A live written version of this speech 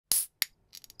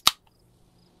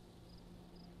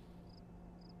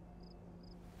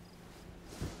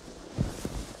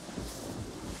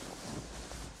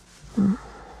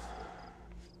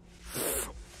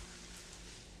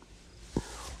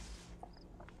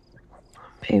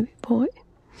Baby boy.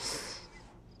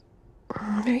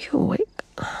 Are you awake?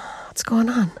 What's going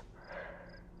on?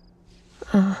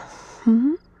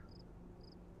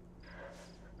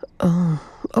 Oh,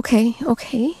 okay.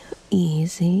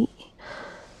 Easy.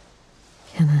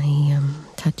 Can I,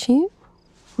 touch you?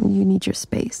 You need your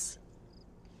space.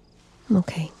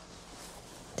 Okay.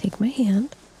 Take my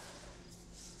hand.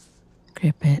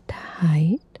 Grip it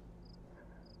tight.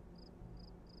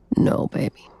 No,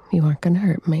 baby. You aren't gonna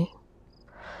hurt me.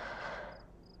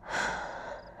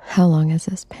 How long has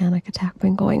this panic attack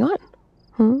been going on?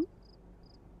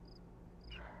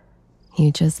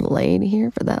 You just laid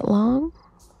here for that long?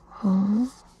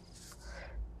 Oh,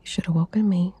 you should have woken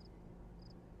me.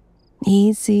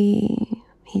 Easy,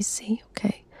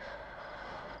 okay.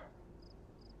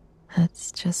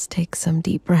 Let's just take some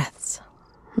deep breaths.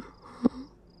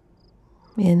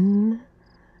 In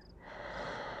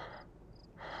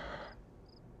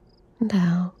and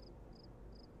out.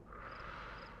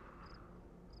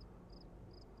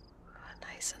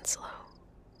 Nice and slow.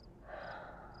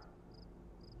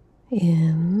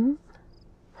 In.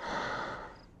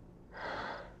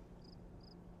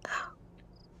 Out.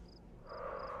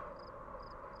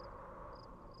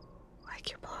 Like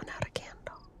you're blowing out a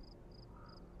candle.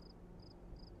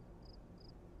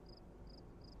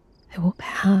 It will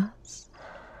pass.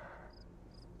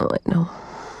 Oh, I know.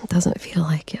 It doesn't feel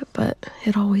like it, but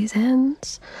it always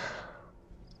ends.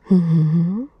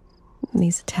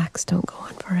 These attacks don't go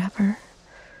on forever.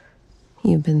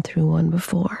 You've been through one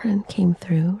before and came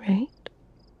through, right?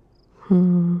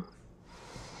 You'll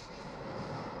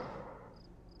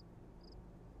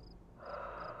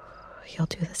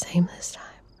do the same this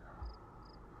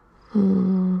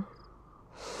time.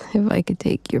 If I could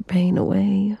take your pain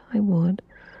away, I would.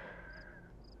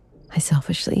 I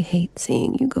selfishly hate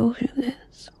seeing you go through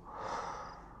this.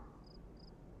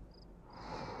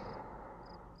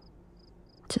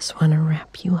 Just want to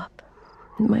wrap you up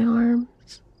in my arms.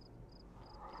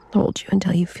 Hold you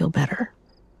until you feel better.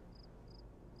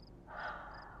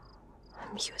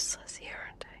 I'm useless here,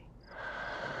 aren't I?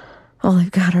 All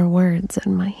I've got are words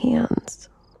and my hands.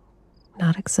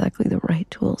 Not exactly the right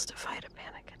tools to fight a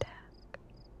panic attack.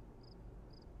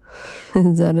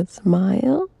 Is that a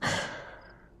smile?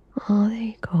 Oh, there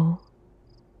you go.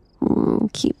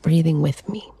 Keep breathing with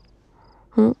me.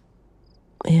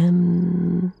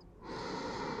 In.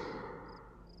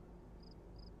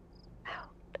 Out.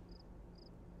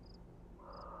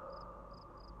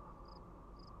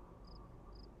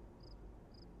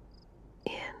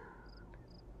 In.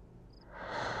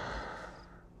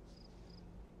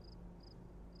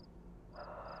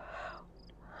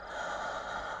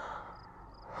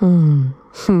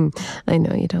 I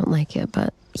know you don't like it,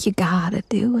 but you gotta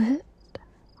do it.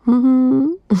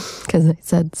 Because I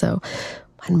said so.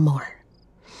 One more.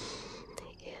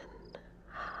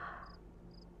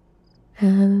 In.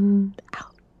 And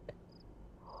out.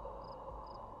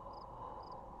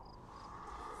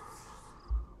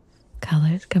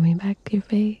 Colors coming back to your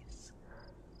face.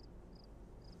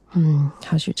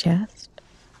 How's your chest?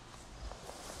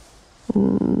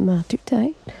 Not too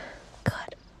tight.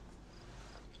 Good.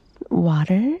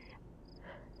 Water?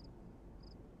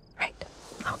 Right.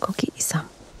 I'll go get you some.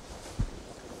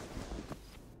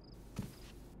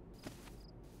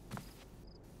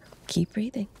 Keep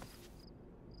breathing.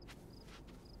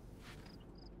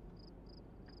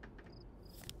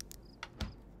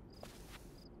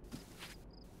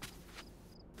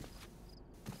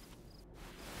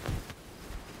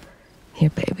 Here,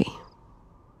 baby.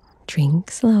 Drink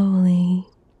slowly.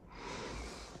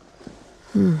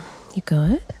 You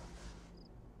good?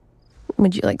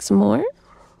 Would you like some more?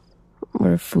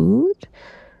 Or food?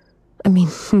 I mean,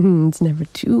 it's never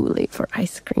too late for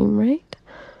ice cream, right?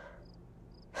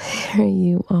 There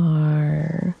you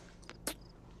are.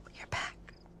 You're back.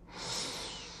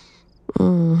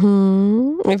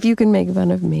 If you can make fun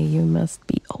of me, you must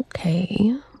be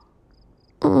okay.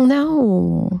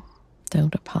 No,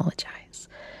 don't apologize.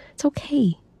 It's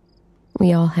okay.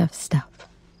 We all have stuff.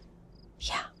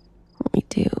 Yeah, we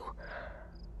do.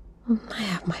 I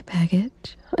have my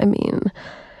baggage. I mean,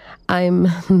 I'm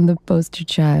the poster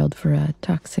child for a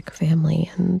toxic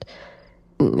family, and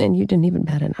you didn't even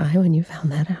bat an eye when you found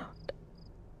that out.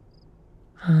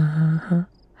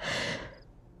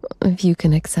 If you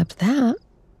can accept that,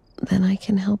 then I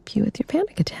can help you with your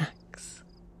panic attacks.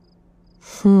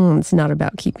 It's not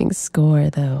about keeping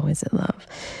score, though, is it, love?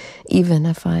 Even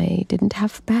if I didn't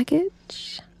have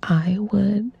baggage, I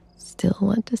would still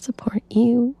want to support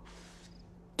you.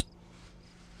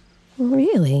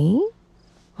 Really?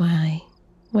 Why?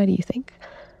 What do you think?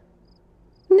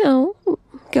 No,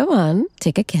 go on,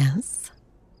 take a guess.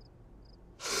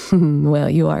 Well,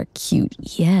 you are cute,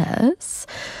 yes.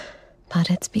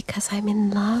 But it's because I'm in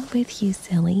love with you,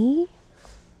 silly.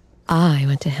 I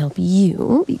want to help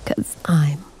you because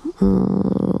I'm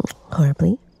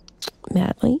horribly,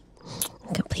 madly,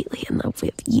 completely in love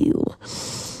with you.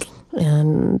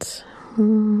 And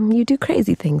you do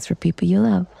crazy things for people you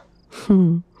love.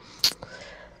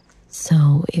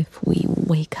 So if we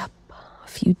wake up a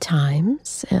few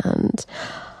times and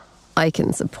I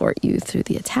can support you through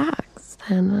the attacks,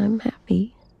 then I'm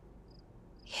happy.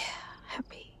 Yeah,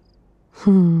 happy.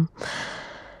 You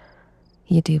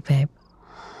do, babe.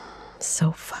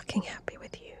 So fucking happy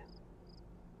with you.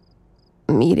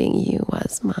 Meeting you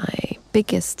was my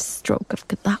biggest stroke of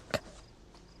good luck.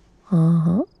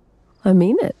 I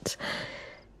mean it.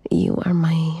 You are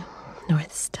my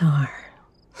North Star.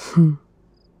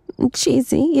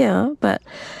 Cheesy, yeah, but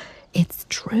it's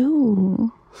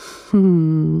true.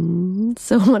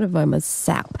 So what if I'm a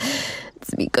sap?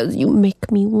 It's because you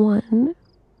make me one.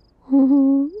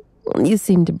 You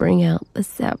seem to bring out the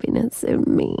sappiness in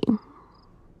me.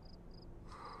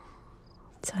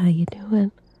 So how you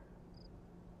doing?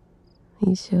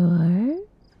 You sure?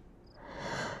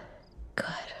 Good.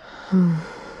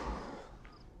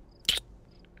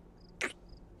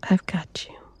 I've got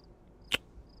you.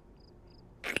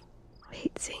 I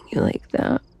hate seeing you like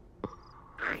that.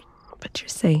 But you're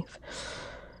safe.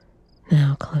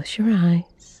 Now close your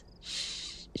eyes.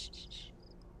 Shh.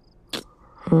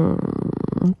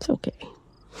 It's okay.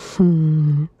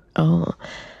 Oh,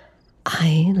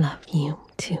 I love you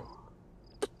too.